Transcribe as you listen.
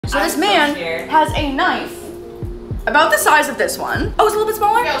So this man has a knife about the size of this one. Oh, it's a little bit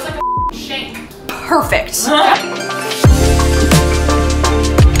smaller? Yeah, it was like a shank. Perfect.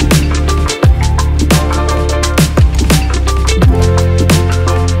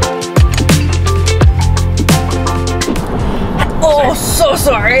 Oh, so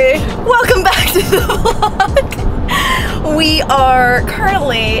sorry. Welcome back to the vlog. We are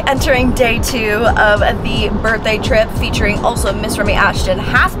currently entering day 2 of the birthday trip featuring also Miss Remy Ashton,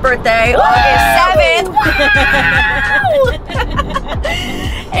 half birthday, August 7th.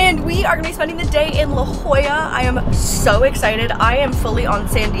 And we are gonna be spending the day in La Jolla. I am so excited. I am fully on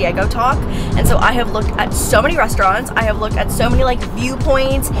San Diego talk, and so I have looked at so many restaurants. I have looked at so many like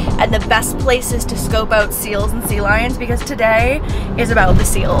viewpoints and the best places to scope out seals and sea lions, because today is about the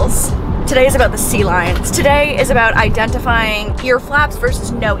seals. Today is about the sea lions. Today is about identifying ear flaps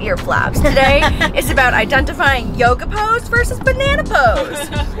versus no ear flaps. Today is about identifying yoga pose versus banana pose.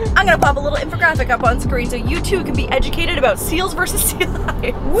 I'm gonna pop a little infographic up on screen so you too can be educated about seals versus sea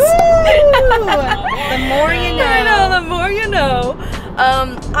lions. Woo! The more you know. I know, the more you know.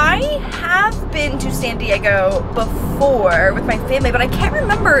 I have been to San Diego before with my family, but I can't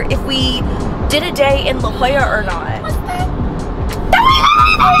remember if we did a day in La Jolla or not. What's that?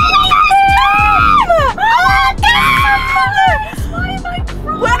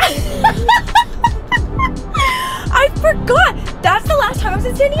 I forgot. That's the last time I was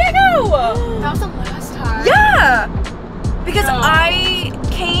in San Diego. That was the last time. Yeah, because I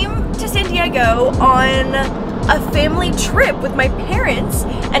came to San Diego on a family trip with my parents,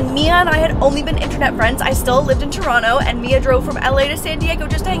 and Mia and I had only been internet friends. I still lived in Toronto, and Mia drove from LA to San Diego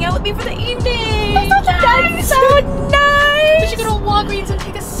just to hang out with me for the evening. That's so nice. We should go to Walgreens and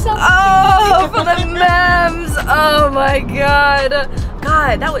take a selfie. Oh, for the memes. Oh my god.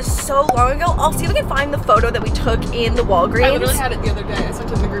 God, that was so long ago. I'll see if I can find the photo that we took in the Walgreens. I literally had it the other day. I sent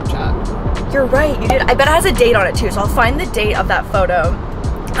it in the group chat. You're right, you did. I bet it has a date on it too, so I'll find the date of that photo.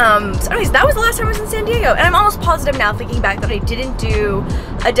 So anyways, that was the last time I was in San Diego, and I'm almost positive now, thinking back, that I didn't do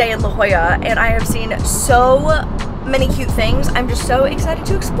a day in La Jolla, and I have seen so many cute things. I'm just so excited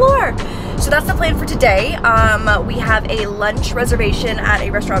to explore. So that's the plan for today. We have a lunch reservation at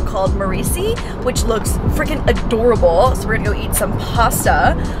a restaurant called Marisi, which looks freaking adorable. So we're gonna go eat some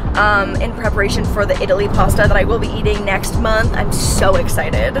pasta in preparation for the Italy pasta that I will be eating next month. I'm so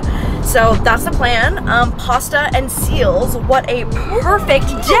excited. So that's the plan. Pasta and seals. What a perfect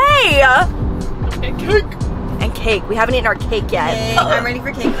day! And cake. And cake. We haven't eaten our cake yet. Yay, I'm ready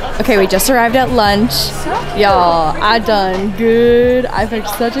for cake. Okay, we just arrived at lunch. Y'all, I done good. I picked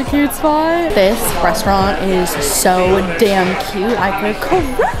such a cute spot. This restaurant is so damn cute. I could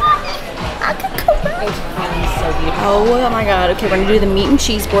correct. Oh my god. Okay, we're gonna do the meat and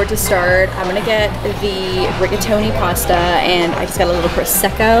cheese board to start. I'm gonna get the rigatoni pasta, and I just got a little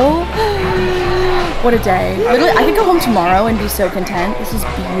prosecco. What a day. Literally, I could go home tomorrow and be so content. This is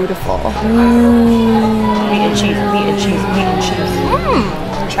beautiful. Meat and cheese, meat and cheese, meat and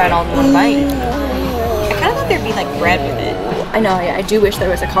cheese. Try it all in one bite. I kind of thought there'd be like bread with it. I know, I do wish there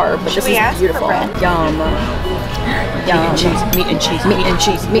was a carb, but this is beautiful. Yum. Yum. Meat and cheese, meat and cheese, meat and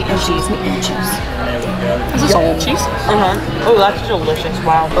cheese, meat and cheese, meat and cheese. Is this all cheese? Oh, that's delicious.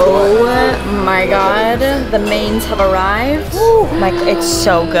 Wow. Oh my god, the mains have arrived. It's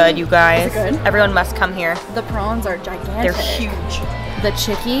so good, you guys. Is it good? Everyone must come here. The prawns are gigantic. They're huge. The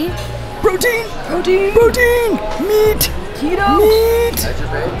chicky. Protein! Protein! Protein! Meat! Keto. Meat!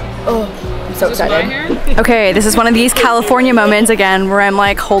 Oh, I'm so excited. Okay, this is one of these California moments again where I'm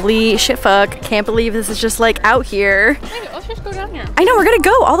like, holy shit fuck, can't believe this is just like out here. Hey, let's just go down here. I know, we're gonna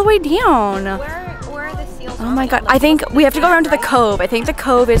go all the way down. Where are the seals? Oh my god, I think we have to go around to the cove. I think the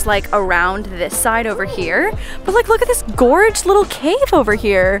cove is like around this side over here. But like, look at this gorge little cave over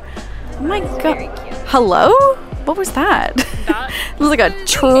here. Oh my god. Hello? What was that? It was like a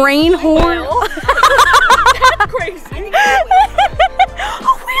train horn. That's crazy. A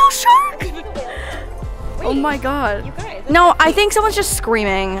whale shark! Oh my god. You guys. No, I think someone's just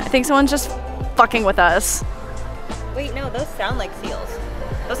screaming. I think someone's just fucking with us. Wait, no, those sound like seals.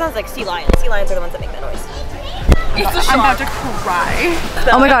 Those sound like sea lions. Sea lions are the ones that make that noise. I'm about to cry.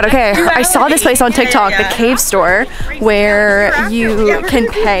 Oh my god, okay. I saw this place on TikTok, the cave store, where you can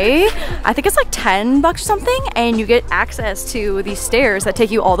pay, I think it's like $10 or something, and you get access to these stairs that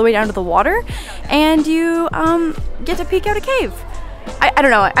take you all the way down to the water, and you get to peek out a cave. I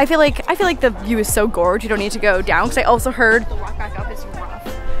don't know, I feel like the view is so gorgeous you don't need to go down, because I also heard the walk back up is rough.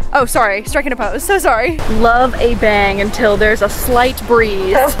 Oh, sorry, striking a pose, so sorry. Love a bang until there's a slight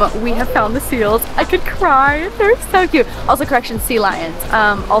breeze, but we have found the seals. I could cry, they're so cute. Also, correction, sea lions.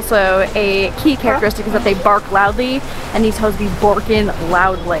 Also, a key characteristic is that they bark loudly, and these hoes be barking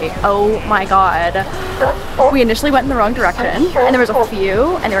loudly. Oh my God. We initially went in the wrong direction, and there was a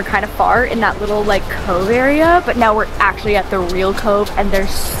few, and they were kind of far in that little like cove area, but now we're actually at the real cove, and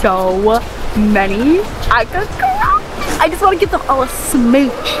there's so many. I could cry. I just want to give them all a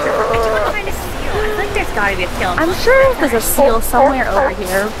smooch. I just want to find a seal. I feel like there's gotta be a seal. I'm sure there's a seal somewhere over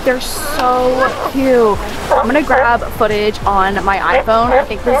here. They're so cute. I'm gonna grab footage on my iPhone. I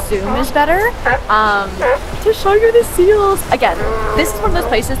think the zoom is better to show you the seals. Again, this is one of those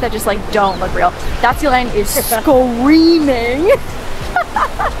places that just like don't look real. That sea lion is screaming. They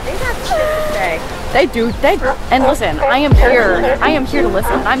got shit to say. They do. And listen, I am here. I am here to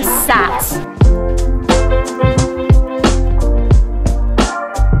listen. I'm sat.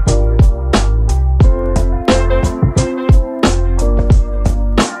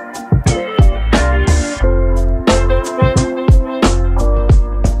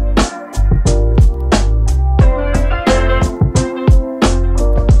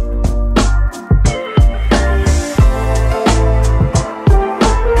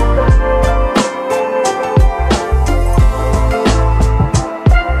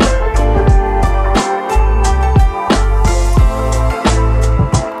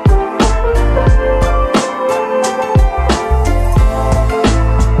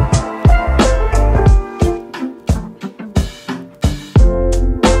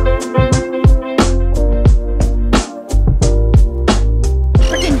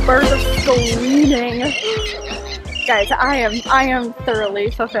 Guys, I am thoroughly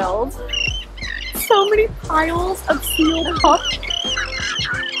fulfilled. So many piles of seal puff.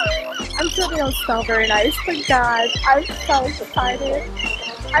 I'm sure they don't smell very nice, but God, I'm so excited.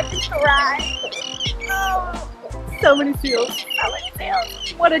 I can cry. Oh, so many seals. So many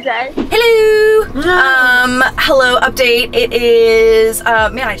seals. What a day. Hello! Hello, update. It is,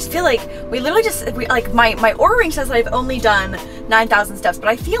 man, I just feel like we literally just, my Oura ring says that I've only done 9,000 steps, but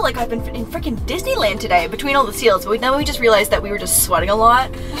I feel like I've been in freaking Disneyland today between all the seals. But then we just realized that we were just sweating a lot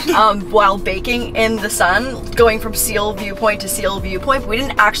while baking in the sun, going from seal viewpoint to seal viewpoint. But we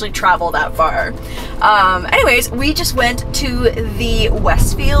didn't actually travel that far. Anyways, we just went to the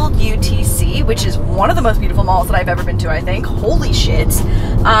Westfield UTC, which is one of the most beautiful malls that I've ever been to, I think. Holy shit.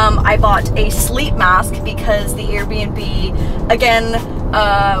 I bought a sleep mask because the Airbnb, again,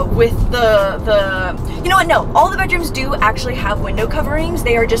 with you know what, no, all the bedrooms do actually have window coverings.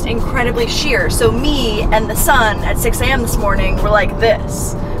 They are just incredibly sheer. So me and the sun at 6 a.m. this morning were like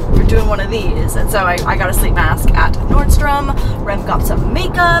this. We're doing one of these, and so I got a sleep mask at Nordstrom. Rem got some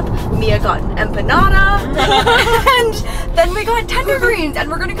makeup, Mia got an empanada, and then we got tender greens, and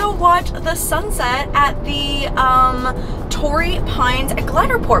we're gonna go watch the sunset at the Torrey Pines at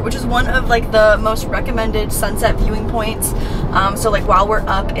Gliderport, which is one of like the most recommended sunset viewing points. So like while we're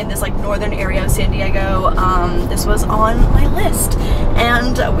up in this like northern area of San Diego, this was on my list,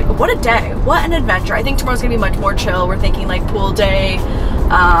 and what a day, what an adventure. I think tomorrow's gonna be much more chill. We're thinking like pool day.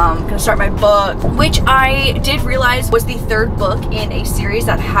 Gonna start my book, which I did realize was the third book in a series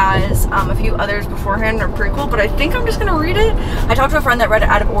that has a few others beforehand or prequel, but I think I'm just gonna read it. I talked to a friend that read it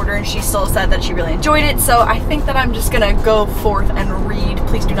out of order, and she still said that she really enjoyed it, so I think that I'm just gonna go forth and read.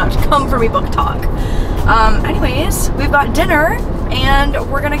 Please do not come for me book talk. Anyways, we've got dinner, and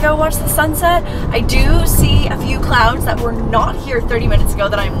we're gonna go watch the sunset. I do see a few clouds that were not here 30 minutes ago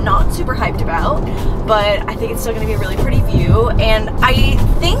that I'm not super hyped about, but I think it's still gonna be a really pretty view. And I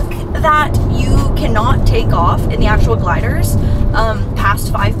think that you cannot take off in the actual gliders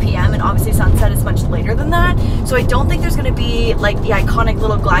past 5 p.m. and obviously sunset is much later than that. So I don't think there's gonna be like the iconic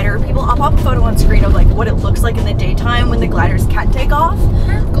little glider people. I'll pop a photo on screen of like what it looks like in the daytime when the gliders can take off.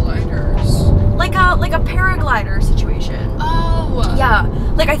 Gliders. Like a paraglider situation. Oh. Yeah,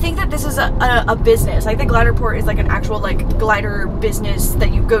 like I think that this is a business. Like the Gliderport is like an actual like glider business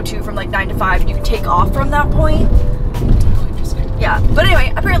that you go to from like 9 to 5 and you can take off from that point. Oh, interesting. Yeah, but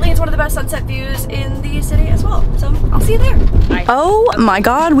anyway, apparently it's one of the best sunset views in the city as well. So I'll see you there. Bye. Oh my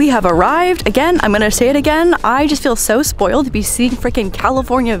God, we have arrived. Again, I'm gonna say it again. I just feel so spoiled to be seeing freaking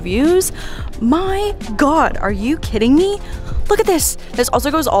California views. My God, are you kidding me? Look at this. This also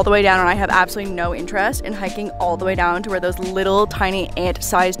goes all the way down, and I have absolutely no interest in hiking all the way down to where those little tiny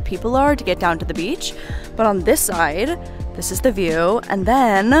ant-sized people are to get down to the beach. But on this side, this is the view, and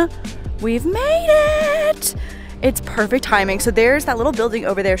then we've made it. It's perfect timing. So there's that little building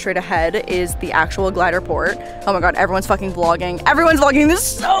over there straight ahead is the actual Gliderport. Oh my God, everyone's fucking vlogging. Everyone's vlogging. This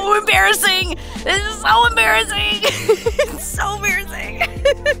is so embarrassing. This is so embarrassing. It's so embarrassing.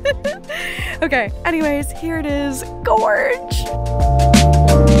 Okay, anyways, here it is. Gorge.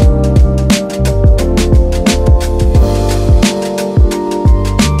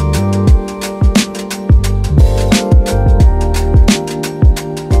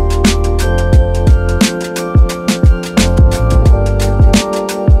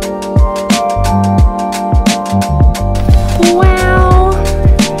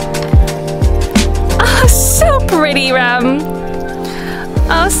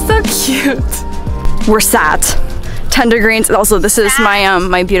 Oh, so cute. We're sat. 10 degrees. Also, this is my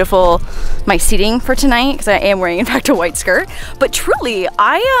my seating for tonight because I am wearing in fact a white skirt. But truly,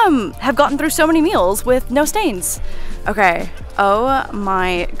 I have gotten through so many meals with no stains. Okay. Oh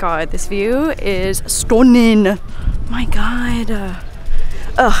my god, this view is stunning. My god.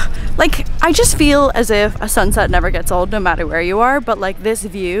 Ugh, like I just feel as if a sunset never gets old no matter where you are, but like this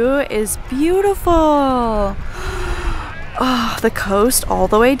view is beautiful. Oh, the coast all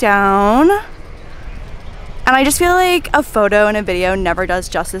the way down. And I just feel like a photo and a video never does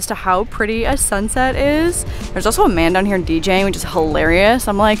justice to how pretty a sunset is. There's also a man down here DJing, which is hilarious.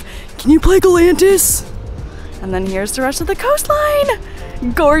 I'm like, can you play Galantis? And then here's the rest of the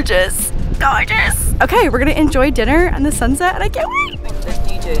coastline. Gorgeous, gorgeous. Okay, we're gonna enjoy dinner and the sunset and I can't wait. The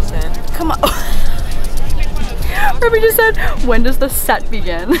DJ set. Come on. Ruby just said, when does the set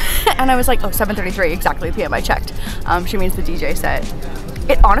begin? And I was like, oh, 7:33, exactly PM, I checked. She means the DJ set.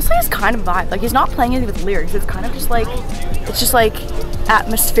 It honestly is kind of vibe. Like he's not playing it with lyrics. It's kind of just like, it's just like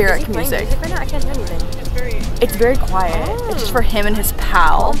atmospheric music. Right now? I can't hear anything. It's very quiet. It's just for him and his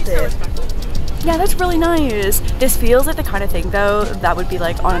pal. Yeah, that's really nice. This feels like the kind of thing though that would be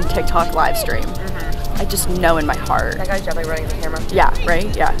like on TikTok live stream. I just know in my heart. That guy's definitely running the camera. Yeah,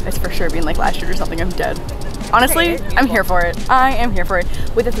 right? Yeah, it's for sure being like last year or something. I'm dead. Honestly, I'm here for it. I am here for it.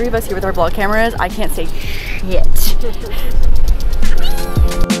 With the three of us here with our vlog cameras, I can't say shit.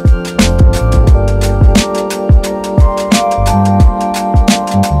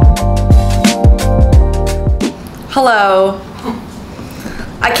 Hello.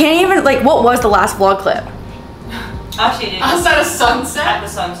 I can't even, like, what was the last vlog clip? Oh, she did. Was that a sunset? At the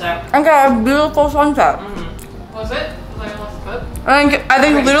sunset. I got a beautiful sunset. Was it? Was I last clip? I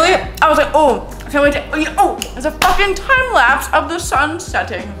think literally, I was like, oh, I can't wait to, oh, there's a fucking time lapse of the sun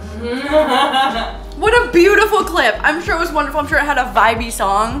setting. What a beautiful clip. I'm sure it was wonderful. I'm sure it had a vibey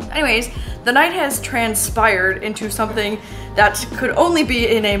song. Anyways, the night has transpired into something that could only be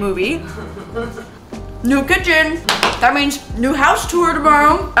in a movie. New kitchen. That means new house tour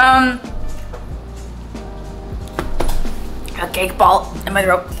tomorrow. A cake ball in my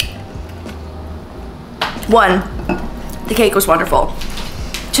throat. 1, the cake was wonderful.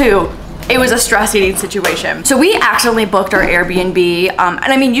 2, it was a stress eating situation. So we accidentally booked our Airbnb, and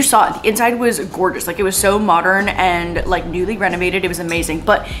I mean, you saw it, the inside was gorgeous. Like it was so modern and like newly renovated, it was amazing.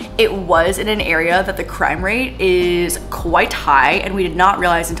 But it was in an area that the crime rate is quite high, and we did not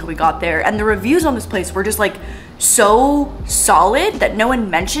realize until we got there. And the reviews on this place were just like so solid that no one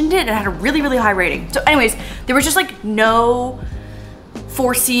mentioned it and had a really, really high rating. So anyways, there was just like no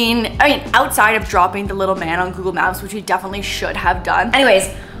foreseen, I mean, outside of dropping the little man on Google Maps, which we definitely should have done. Anyways,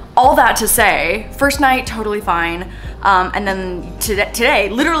 all that to say, first night, totally fine. And then today,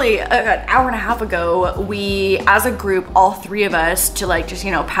 literally an hour and a half ago, we, as a group, all three of us, to like just,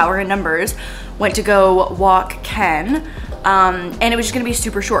 you know, power in numbers, went to go walk Ken. And it was just gonna be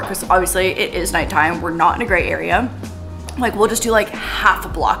super short because obviously it is nighttime. We're not in a great area. Like we'll just do like half a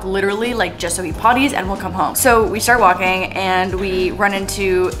block, literally, like just so he potties and we'll come home. So we start walking and we run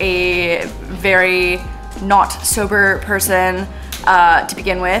into a very not sober person to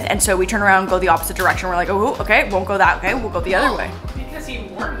begin with. And so we turn around and go the opposite direction. We're like, oh, okay, won't go that way. We'll go the other way. Because he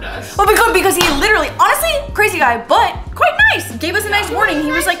warned us. Well, because he literally, honestly, crazy guy, but quite nice. Gave us a nice warning.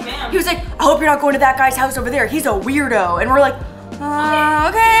 He was like, I hope you're not going to that guy's house over there. He's a weirdo. And we're like,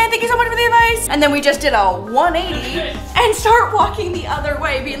 okay, thank you so much for the advice. And then we just did a 180 and start walking the other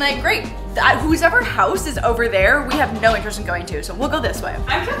way, being like, great, whoever house is over there, we have no interest in going to, so we'll go this way.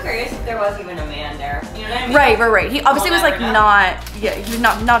 I'm so curious if there was even a man there. You know what I mean? Right. He obviously was like he was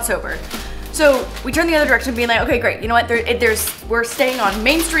not sober. So we turned the other direction, being like, okay, great. You know what? We're staying on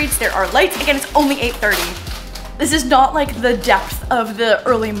main streets. There are lights. Again, it's only 8:30. This is not like the depth of the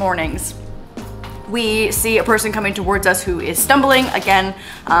early mornings. We see a person coming towards us who is stumbling, again,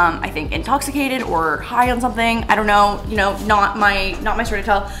 I think intoxicated or high on something. I don't know, you know, not my story to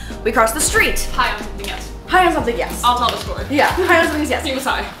tell. We cross the street. High on something, yes. High on something, yes. I'll tell the story. Yeah, high on something, yes. He was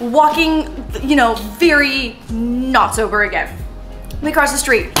high. Walking, you know, very not sober again. We cross the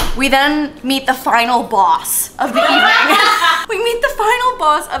street. We then meet the final boss of the evening. We meet the final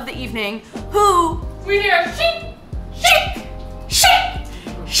boss of the evening, who... We hear shink, shink, shink.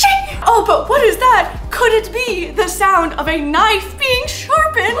 Shit! Oh, but what is that? Could it be the sound of a knife being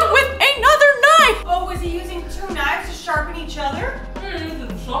sharpened with another knife? Oh, was he using 2 knives to sharpen each other?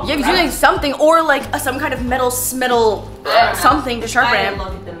 Yeah, he's using something, or like some kind of metal something to sharpen I it. didn't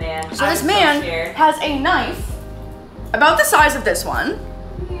look at the man. So this man has a knife about the size of this one.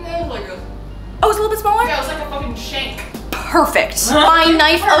 Oh, it's a little bit smaller? Yeah, it was like a fucking shank. Perfect. My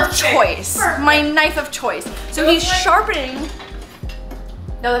knife of Perfect. choice. Perfect. My knife of choice. So he's sharpening.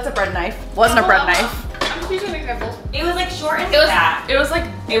 No, that's a bread knife. Wasn't a bread knife. I'm just using examples. It was like short and It was fat. It was like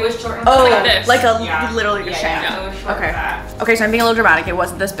It was short and Oh, fat. this. like a Yeah. literally a Yeah, shank. yeah, it was short Okay. and fat. Okay, so I'm being a little dramatic. It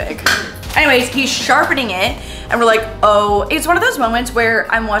wasn't this big. Anyways, he's sharpening it, and we're like, oh, it's one of those moments where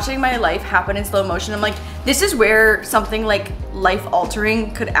I'm watching my life happen in slow motion. I'm like, this is where something like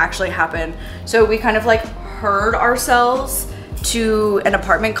life-altering could actually happen. So we kind of like herd ourselves to an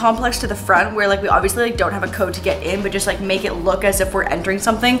apartment complex to the front where like we obviously like don't have a code to get in, but just like make it look as if we're entering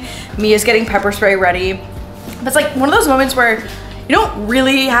something. Mia's getting pepper spray ready. But it's like one of those moments where you don't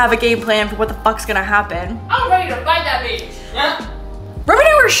really have a game plan for what the fuck's gonna happen. I'm ready to fight that bitch. Yeah. Rob and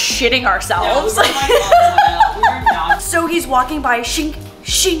I were shitting ourselves. No, we were not. So he's walking by, shink,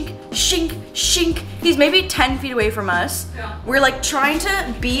 shink, shink, shink. He's maybe 10 feet away from us. Yeah. We're like trying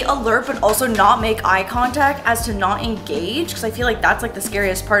to be alert, but also not make eye contact as to not engage. Cause I feel like that's like the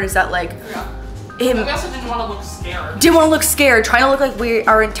scariest part is that like Yeah. him I guess I didn't want to look scared. didn't want to look scared, trying to look like we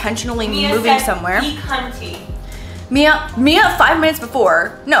are intentionally Mia moving said, somewhere. "Be cunty." Mia 5 minutes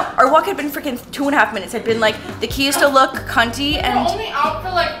before, no, our walk had been freaking 2.5 minutes, had been like, the key is to look cunty, We're and only out for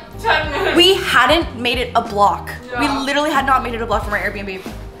like 10 minutes. we hadn't made it a block. Yeah. We literally had not made it a block from our Airbnb.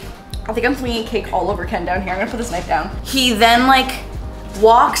 I think I'm flinging cake all over Ken down here. I'm gonna put this knife down. He then like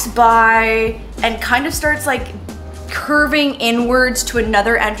walks by and kind of starts like curving inwards to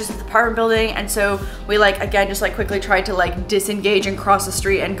another entrance of the apartment building, and so we like again just like quickly tried to like disengage and cross the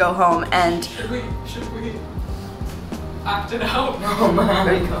street and go home. And Should we act it out? Oh my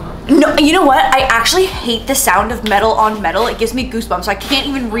god. no, you know what? I actually hate the sound of metal on metal. It gives me goosebumps, so I can't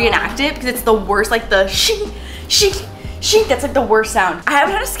even reenact it because it's the worst. Like the shing, shing, shing. That's like the worst sound. I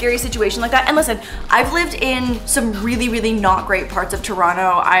haven't had a scary situation like that. And listen, I've lived in some really, really not great parts of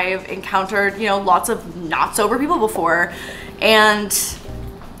Toronto. I've encountered, you know, lots of not sober people before, and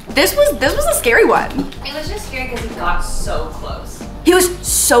this was a scary one. It was just scary because he got so close. He was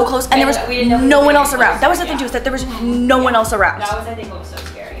so close, and there was we didn't know he no was one getting else around. closer, That was the thing yeah. too, is that there was no one else around. That was, I think, what was so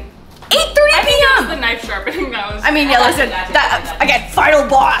scary. 8:30 p.m. The knife sharpening that was. I mean, yeah, listen, Gotcha. that, again, final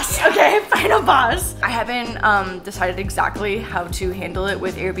boss, okay? Final boss. I haven't decided exactly how to handle it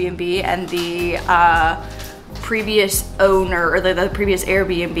with Airbnb and the previous owner, or the previous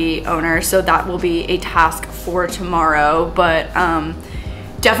Airbnb owner, so that will be a task for tomorrow, but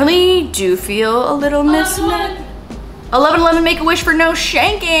definitely do feel a little mismatched. 11/11, make a wish for no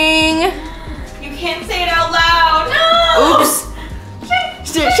shanking. You can't say it out loud. No. Oops.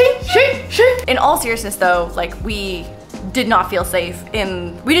 In all seriousness though, like we did not feel safe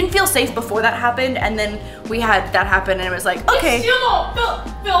we didn't feel safe before that happened, and then we had that happen and it was like, okay, Still don't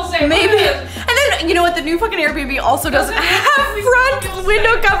feel safe. maybe. Look at this. And then, you know what, the new fucking Airbnb also doesn't Doesn't have feel front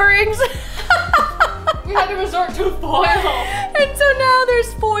window safe. coverings. We had to resort to foil. And so now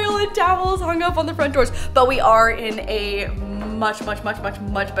there's foil and towels hung up on the front doors. But we are in a much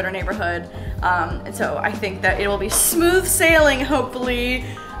better neighborhood. And so I think that it will be smooth sailing, hopefully,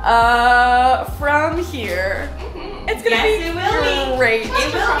 from here. It's gonna Yes, be it will be. great. It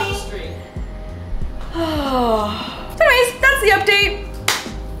will Across the be. street. So anyways, that's the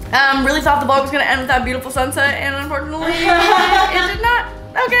update. Really thought the vlog was gonna end with that beautiful sunset, and unfortunately, it did not.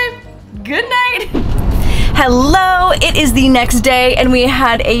 Okay, good night. Hello, it is the next day, and we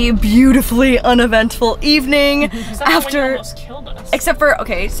had a beautifully uneventful evening after. Killed us. Except for,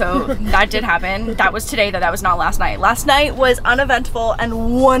 okay, so that did happen. That was today, though. That was not last night. Last night was uneventful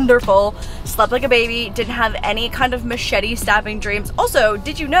and wonderful. Slept like a baby. Didn't have any kind of machete stabbing dreams. Also,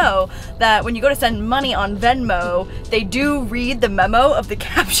 did you know that when you go to send money on Venmo, they do read the memo of the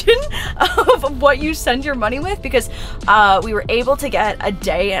caption of what you send your money with? Because we were able to get a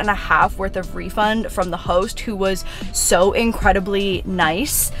day and a half worth of refund from the host, who was so incredibly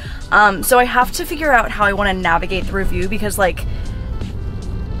nice. So I have to figure out how I want to navigate the review, because like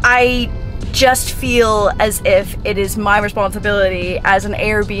I just feel as if it is my responsibility as an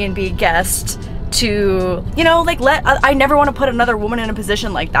Airbnb guest to, you know, like I never want to put another woman in a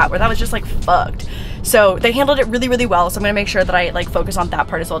position like that where that was just like fucked. So they handled it really well, so I'm gonna make sure that I like focus on that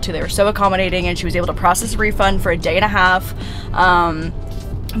part as well too. They were so accommodating, and she was able to process a refund for a day and a half.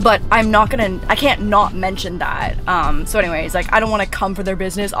 but I can't not mention that. So anyways, like, I don't want to come for their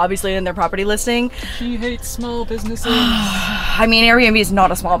business, obviously, in their property listing. She hates small businesses. I mean, Airbnb is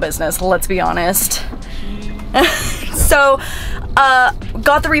not a small business, let's be honest. So,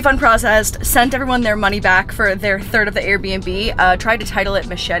 got the refund processed, sent everyone their money back for their third of the Airbnb, tried to title it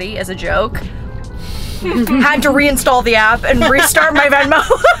Machete as a joke. Had to reinstall the app and restart my Venmo.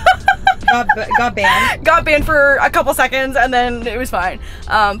 Got banned. Got banned for a couple seconds and then it was fine.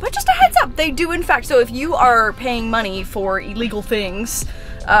 But just a heads up, they do in fact, so if you are paying money for illegal things,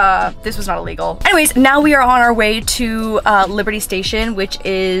 this was not illegal. Anyways, now we are on our way to Liberty Station, which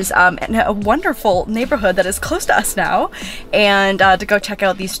is a wonderful neighborhood that is close to us now, and to go check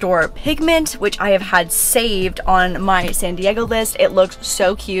out the store Pigment, which I have had saved on my San Diego list. It looks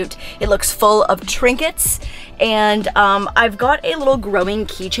so cute. It looks full of trinkets, and I've got a little growing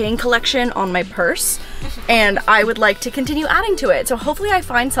keychain collection on my purse, and I would like to continue adding to it. So hopefully I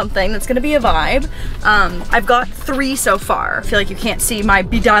find something that's gonna be a vibe. I've got 3 so far. I feel like you can't see my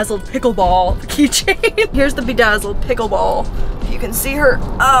bedazzled pickleball keychain. Here's the bedazzled pickleball. If you can see her,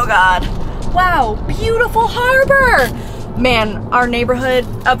 oh God. Wow, beautiful harbor. Man, our neighborhood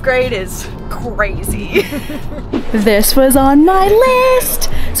upgrade is crazy. This was on my list.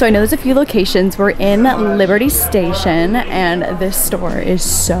 So I know there's a few locations. We're in Liberty Station and this store is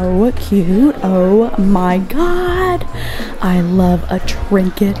so cute. Oh my God. I love a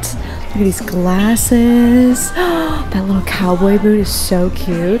trinket. Look at these glasses. That little cowboy boot is so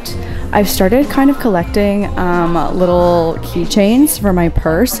cute. I've started kind of collecting little keychains for my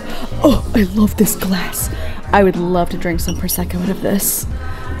purse. Oh, I love this glass. I would love to drink some Prosecco out of this.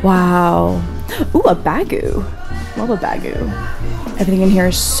 Wow. Ooh, a bagoo. Love a bagoo. Everything in here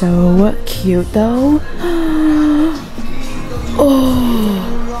is so cute though. Oh.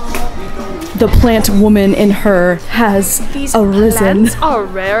 The plant woman in her has arisen. Plants are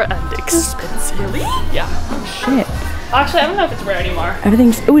rare and expensive. Really? Yeah. Shit. Actually, I don't know if it's rare anymore.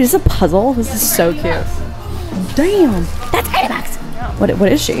 Everything's, oh, is this a puzzle? This is so cute. Damn. That's $80. Yeah.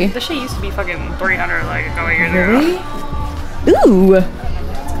 What is she? This shit used to be fucking 300 like a couple years ago. Really? Ooh.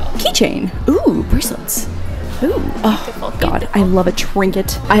 Keychain. Ooh, bracelets. Ooh. Oh God, I love a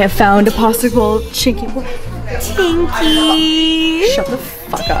trinket. I have found a possible Tinky. Shut the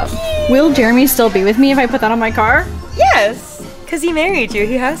fuck up. Will Jeremy still be with me if I put that on my car? Yes, because he married you.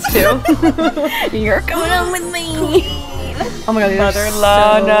 He has to. You're coming on with me. Oh my God, Mother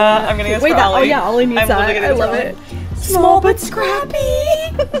Lana. I'm gonna go. Wait, that, oh yeah, Ollie needs that. I love Ollie. it. Small but scrappy.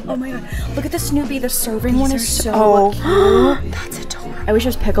 Oh my God, look at the Snoopy. The serving one is so cute. That's adorable. I wish it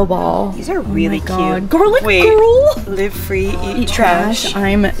was pickleball. These are really cute. Garlic Wait, girl. live free, eat trash.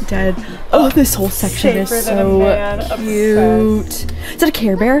 I'm dead. Oh, this whole section is so cute. Is that a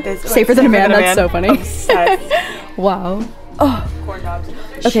Care Bear? Safer than a man. That's so funny. Wow. Oh. Corn dogs.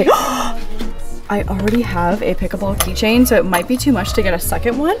 Okay. I already have a pickleball keychain, so it might be too much to get a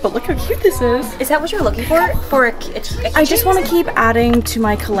second one, but look how cute this is. Is that what you're looking for? For a keychain? I just want to keep adding to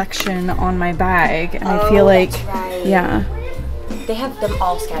my collection on my bag, and I feel like, right. Yeah. They have them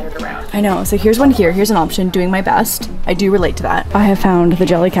all scattered around. I know, so here's one here. Here's an option, doing my best. I do relate to that. I have found the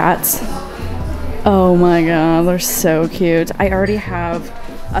jelly cats. Oh my God, they're so cute. I already have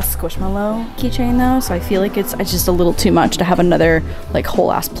a Squishmallow keychain though, so I feel like it's just a little too much to have another like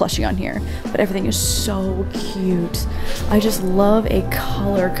whole ass plushie on here. But everything is so cute. I just love a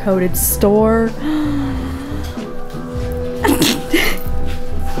color-coded store.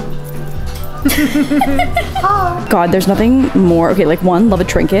 God, there's nothing more. Okay, like one, love a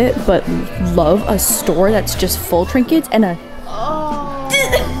trinket, but love a store that's just full trinkets and a. Oh.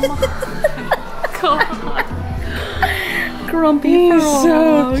 God. Grumpy. He's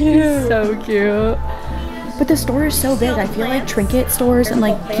so cute. He's so cute. But the store is so big. I feel like trinket stores and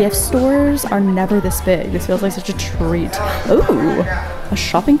like gift stores are never this big. This feels like such a treat. Ooh, a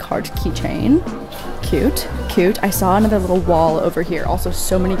shopping cart keychain. Cute, cute. I saw another little wall over here. Also,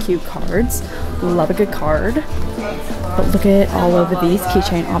 so many cute cards. Love a good card. But look at all of these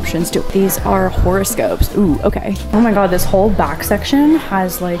keychain options too. These are horoscopes. Ooh, okay. Oh my God, this whole back section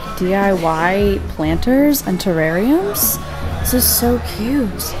has like DIY planters and terrariums. This is so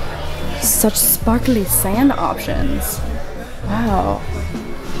cute. Such sparkly sand options. Wow.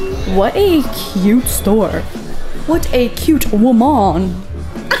 What a cute store. What a cute woman.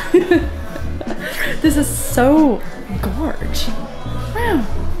 This is so gorge. Wow.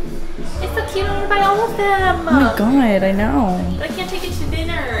 It's so cute. I want to buy all of them. Oh my God, I know. But I can't take it to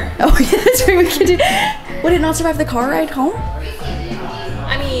dinner. Oh yeah, that's right. We can do. Would it not survive the car ride home?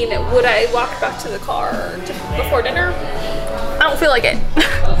 I mean, would I walk back to the car before dinner? don't feel like it.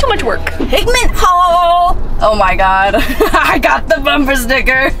 Too much work. Pigment haul! Oh my god. I got the bumper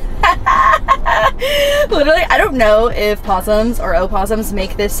sticker. Literally, I don't know if possums or opossums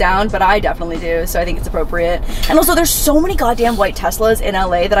make this sound, but I definitely do, so I think it's appropriate. And also, there's so many goddamn white Teslas in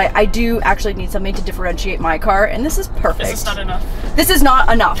LA that I do actually need something to differentiate my car, and this is perfect. This is not enough. This is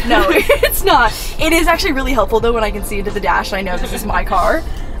not enough. No, it's not. It is actually really helpful though when I can see into the dash and I know this is my car.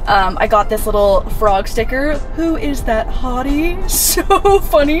 I got this little frog sticker. Who is that hottie? So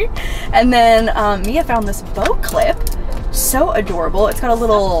funny. And then Mia found this bow clip. So adorable. It's got a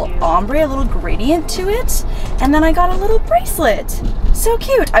little ombre, a little gradient to it. And then I got a little bracelet. So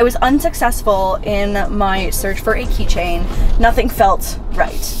cute. I was unsuccessful in my search for a keychain. Nothing felt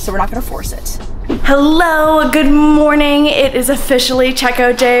right, so we're not gonna force it. Hello, good morning. It is officially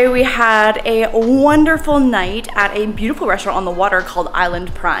checkout day. We had a wonderful night at a beautiful restaurant on the water called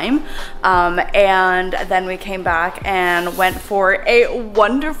Island Prime. And then we came back and went for a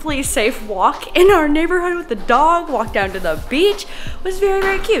wonderfully safe walk in our neighborhood with the dog, walked down to the beach. It was very,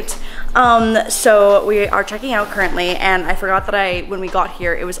 very cute. So we are checking out currently, and I forgot that when we got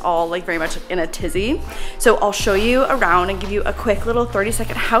here, it was all like very much in a tizzy. So I'll show you around and give you a quick little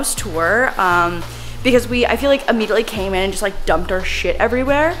 30-second house tour. Because I feel like immediately came in and just like dumped our shit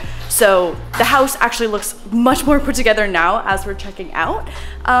everywhere. So the house actually looks much more put together now as we're checking out.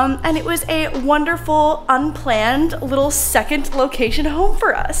 And it was a wonderful, unplanned little second location home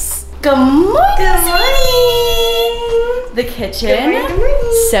for us. Good morning! Good morning! The kitchen, good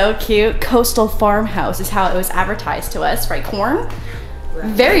morning. So cute. Coastal farmhouse is how it was advertised to us, right, Corn? Right.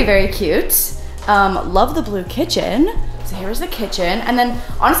 Very, very cute. Love the blue kitchen. So here's the kitchen, and then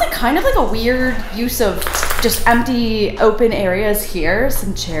honestly kind of like a weird use of just empty open areas here.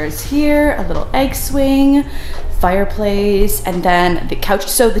 Some chairs here, a little egg swing, fireplace, and then the couch.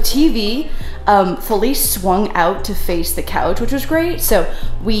 So the TV fully swung out to face the couch, which was great. So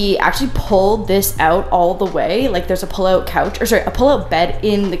we actually pulled this out all the way. Like there's a pull-out couch, or sorry, a pull-out bed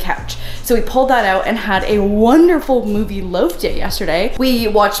in the couch. So we pulled that out and had a wonderful movie loaf day yesterday. We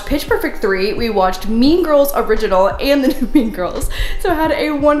watched Pitch Perfect 3, we watched Mean Girls Original and the new Mean Girls. So I had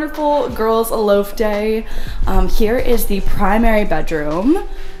a wonderful girls loaf day. Here is the primary bedroom.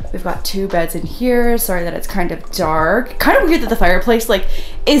 We've got 2 beds in here. Sorry that it's kind of dark. Kind of weird that the fireplace like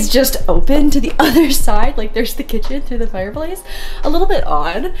is just open to the other side. Like there's the kitchen through the fireplace. A little bit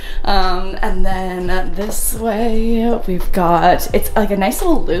odd. And then this way we've got, it's like a nice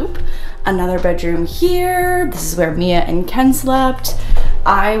little loop. Another bedroom here. This is where Mia and Ken slept.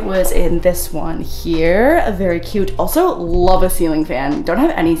 I was in this one here, very cute. Also love a ceiling fan. Don't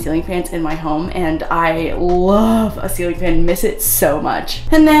have any ceiling fans in my home, and I love a ceiling fan, miss it so much.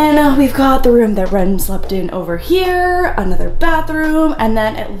 And then we've got the room that Ren slept in over here, another bathroom, and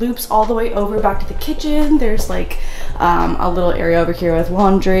then it loops all the way over back to the kitchen. There's like a little area over here with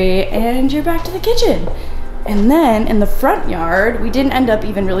laundry, and you're back to the kitchen. And then in the front yard, we didn't end up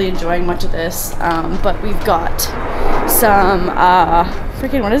even really enjoying much of this, but we've got some,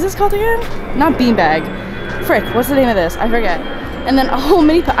 freaking, what is this called again? Not beanbag. Frick, what's the name of this? I forget. And then a whole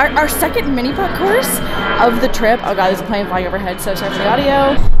mini putt, our second mini putt course of the trip. Oh god, there's a plane flying overhead, so sorry for the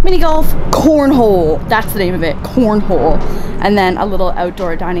audio. Mini golf, cornhole. That's the name of it, cornhole. And then a little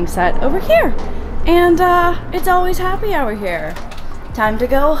outdoor dining set over here. And it's always happy hour here. Time to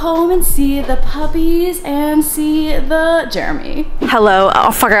go home and see the puppies and see the Jeremy. Hello.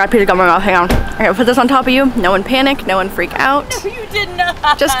 Oh fuck, I got Peter Gummer off. Hang on. I gotta put this on top of you. No one panic, no one freak out. No, you did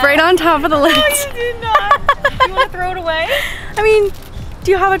not. Just right on top of the lid. No, you did not. You want to throw it away? I mean,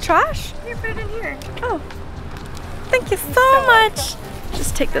 do you have a trash? Here, put it in here. Oh. Thank you so much.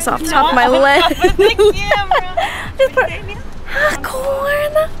 Just take this off the top of my lid. Just put it.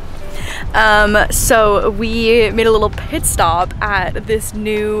 Corn. So we made a little pit stop at this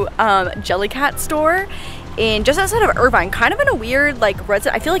new Jellycat store in just outside of Irvine, kind of in a weird like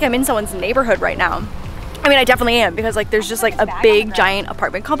resident. I feel like I'm in someone's neighborhood right now. I mean, I definitely am, because like there's just like a big giant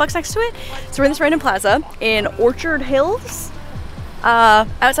apartment complex next to it. So we're in this random plaza in Orchard Hills,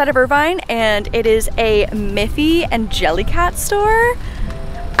 outside of Irvine, and it is a Miffy and Jellycat store.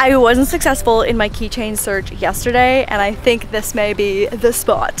 I wasn't successful in my keychain search yesterday, and I think this may be the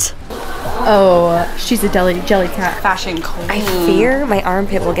spot. Oh, she's a Jellycat fashion queen. I fear my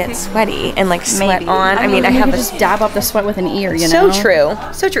armpit will get sweaty and like sweat on. I mean, I have just dab up the sweat with an ear, you know? So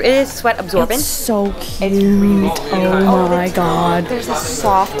true. So true. It is sweat absorbent. It's so cute. It's really cute. Oh my god. There's a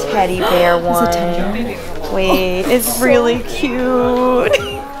soft teddy bear one. Is it teddy bear? Wait, It's really cute.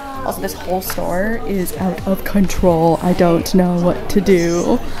 Also, this whole store is out of control. I don't know what to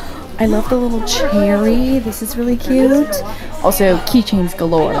do. I love the little cherry. This is really cute. Also, keychains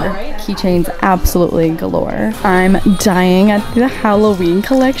galore. Keychains absolutely galore. I'm dying at the Halloween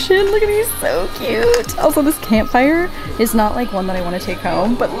collection. Look at these, so cute. Also, this campfire is not like one that I want to take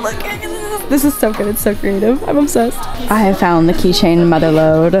home, but look at this. This is so good. It's so creative. I'm obsessed. I have found the keychain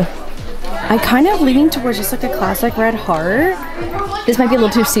motherload. I kind of leaning towards just like a classic red heart. This might be a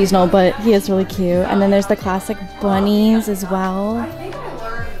little too seasonal, but he is really cute. And then there's the classic bunnies as well.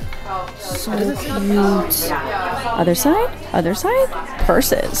 So cute. Other side,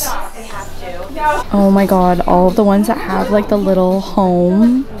 purses. Oh my god, all of the ones that have like the little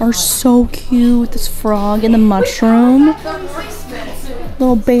home are so cute. This frog and the mushroom.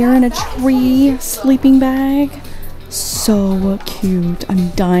 Little bear in a tree, sleeping bag. So cute. I'm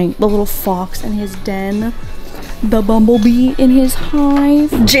dying. The little fox in his den. The bumblebee in his hive.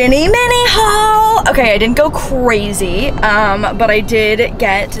 Ginny mini haul. Okay, I didn't go crazy, but I did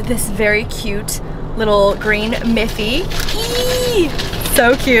get this very cute little green Miffy. Eee!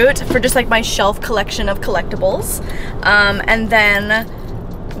 So cute for just like my shelf collection of collectibles. And then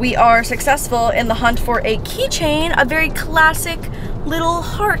we are successful in the hunt for a keychain, a very classic little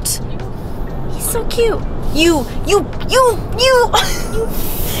heart. He's so cute. You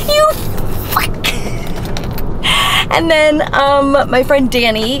fuck. And then my friend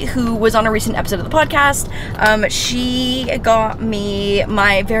Danny, who was on a recent episode of the podcast, she got me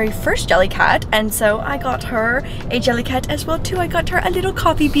my very first Jellycat, and so I got her a Jellycat as well too. I got her a little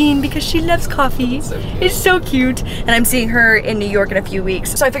coffee bean because she loves coffee. It's so cute. And I'm seeing her in New York in a few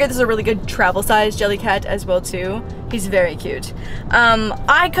weeks, so I figured this is a really good travel size Jellycat as well too. He's very cute.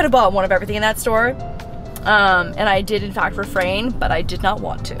 I could have bought one of everything in that store. And I did in fact refrain, but I did not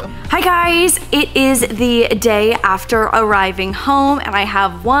want to. Hi guys, it is the day after arriving home and I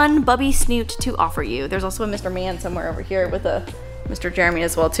have one Bubby Snoot to offer you. There's also a Mr. Man somewhere over here with a Mr. Jeremy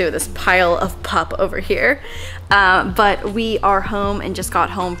as well too, this pile of pup over here. But we are home and just got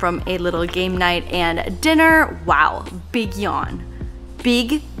home from a little game night and dinner. Wow, big yawn.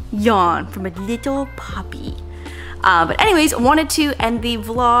 Big yawn from a little puppy. But anyways, wanted to end the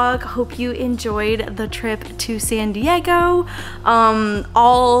vlog. Hope you enjoyed the trip to San Diego.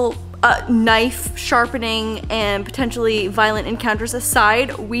 All knife sharpening and potentially violent encounters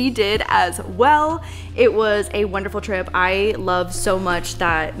aside, we did as well. It was a wonderful trip. I love so much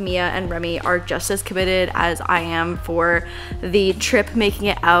that Mia and Remy are just as committed as I am for the trip, making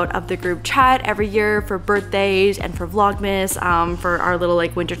it out of the group chat every year for birthdays and for Vlogmas, for our little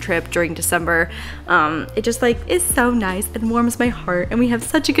like winter trip during December. It just like is so nice and warms my heart, and we have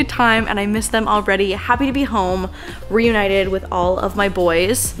such a good time and I miss them already. Happy to be home, reunited with all of my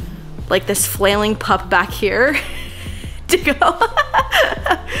boys. Like this flailing pup back here. Diggo.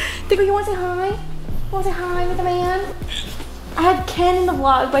 Diggo, you wanna say hi? You wanna say hi with the man? I had Ken in the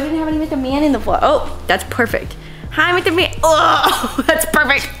vlog, but I didn't have any with the man in the vlog. Oh, that's perfect. Hi with the man. Oh, that's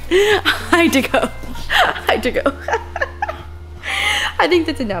perfect. Hi, Diggo. Hi, Diggo. I think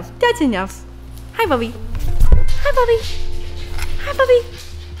that's enough. That's enough. Hi, Bubby. Hi, Bubby. Hi, Bubby.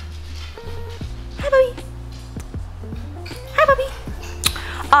 Hi, Bubby. Hi, Bubby.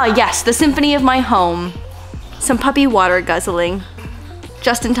 Ah, yes, the symphony of my home. Some puppy water guzzling.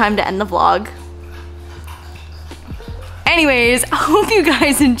 Just in time to end the vlog. Anyways, I hope you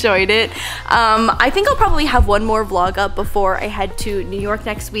guys enjoyed it. I think I'll probably have one more vlog up before I head to New York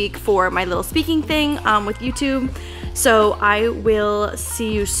next week for my little speaking thing with YouTube. So I will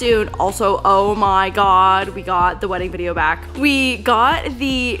see you soon. Also, oh my god, we got the wedding video back. We got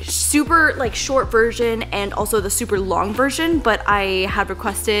the super like short version and also the super long version, but I had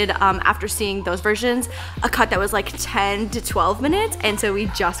requested after seeing those versions a cut that was like 10 to 12 minutes, and so we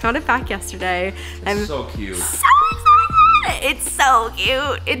just got it back yesterday. It's so cute. So excited. It's so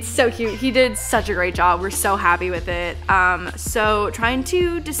cute. It's so cute. He did such a great job. We're so happy with it. So trying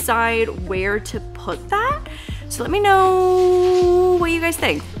to decide where to put that. So let me know what you guys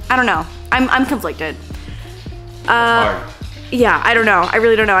think. I don't know. I'm conflicted. Hard. Yeah, I don't know. I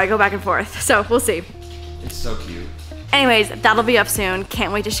really don't know. I go back and forth. So we'll see. It's so cute. Anyways, that'll be up soon.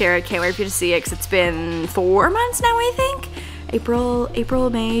 Can't wait to share it. Can't wait for you to see it because it's been 4 months now, I think. April,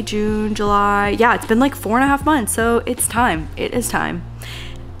 May, June, July. Yeah, it's been like 4.5 months. So it's time. It is time.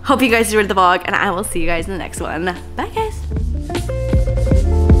 Hope you guys enjoyed the vlog and I will see you guys in the next one. Bye guys.